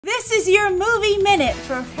This is your Movie Minute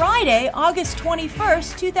for Friday, August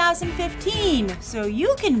 21st, 2015, so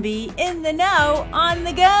you can be in the know on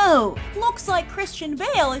the go. Looks like Christian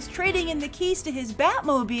Bale is trading in the keys to his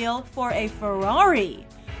Batmobile for a Ferrari.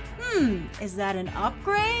 Is that an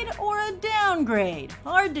upgrade or a downgrade?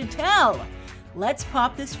 Hard to tell. Let's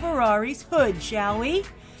pop this Ferrari's hood, shall we?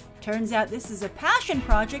 Turns out this is a passion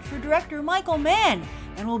project for director Michael Mann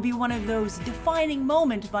and will be one of those defining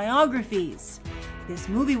moment biographies. This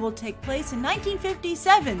movie will take place in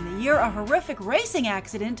 1957, the year a horrific racing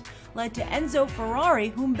accident led to Enzo Ferrari,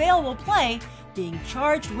 whom Bale will play, being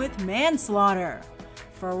charged with manslaughter.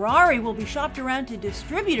 Ferrari will be shopped around to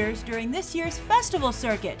distributors during this year's festival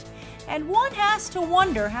circuit, and one has to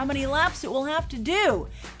wonder how many laps it will have to do,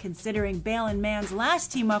 considering Bale and Mann's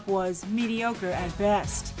last team-up was mediocre at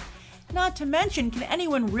best. Not to mention, can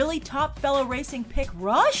anyone really top fellow racing pick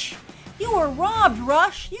Rush? You were robbed,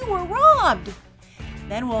 Rush! You were robbed!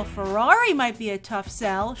 Then, while Ferrari might be a tough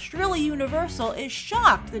sell, surely Universal is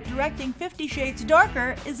shocked that directing 50 Shades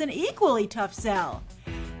Darker is an equally tough sell.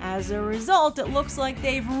 As a result, it looks like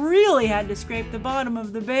they've really had to scrape the bottom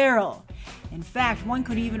of the barrel. In fact, one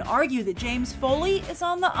could even argue that James Foley is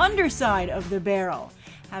on the underside of the barrel,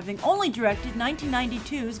 having only directed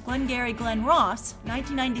 1992's Glengarry Glen Ross,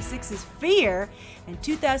 1996's Fear, and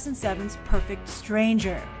 2007's Perfect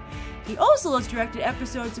Stranger. He also has directed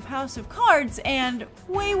episodes of House of Cards and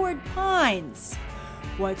Wayward Pines.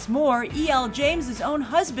 What's more, E.L. James's own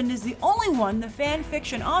husband is the only one the fan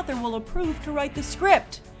fiction author will approve to write the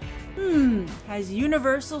script. Has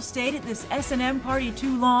Universal stayed at this S&M party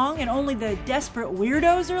too long and only the desperate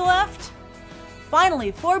weirdos are left?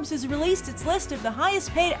 Finally, Forbes has released its list of the highest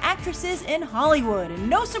paid actresses in Hollywood, and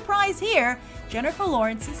no surprise here, Jennifer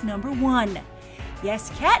Lawrence is number 1.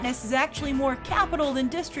 Yes, Katniss is actually more capital than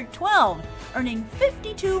District 12, earning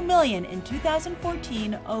 $52 million in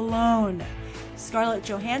 2014 alone. Scarlett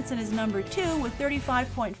Johansson is number 2 with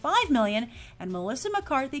 $35.5 million, and Melissa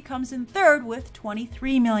McCarthy comes in third with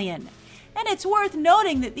 $23 million. And it's worth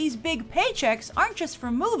noting that these big paychecks aren't just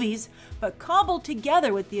for movies, but cobbled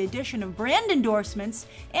together with the addition of brand endorsements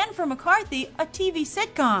and, for McCarthy, a TV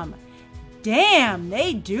sitcom. Damn,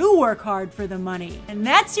 they do work hard for the money. And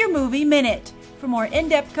that's your Movie Minute. For more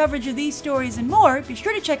in-depth coverage of these stories and more, be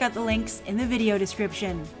sure to check out the links in the video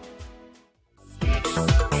description.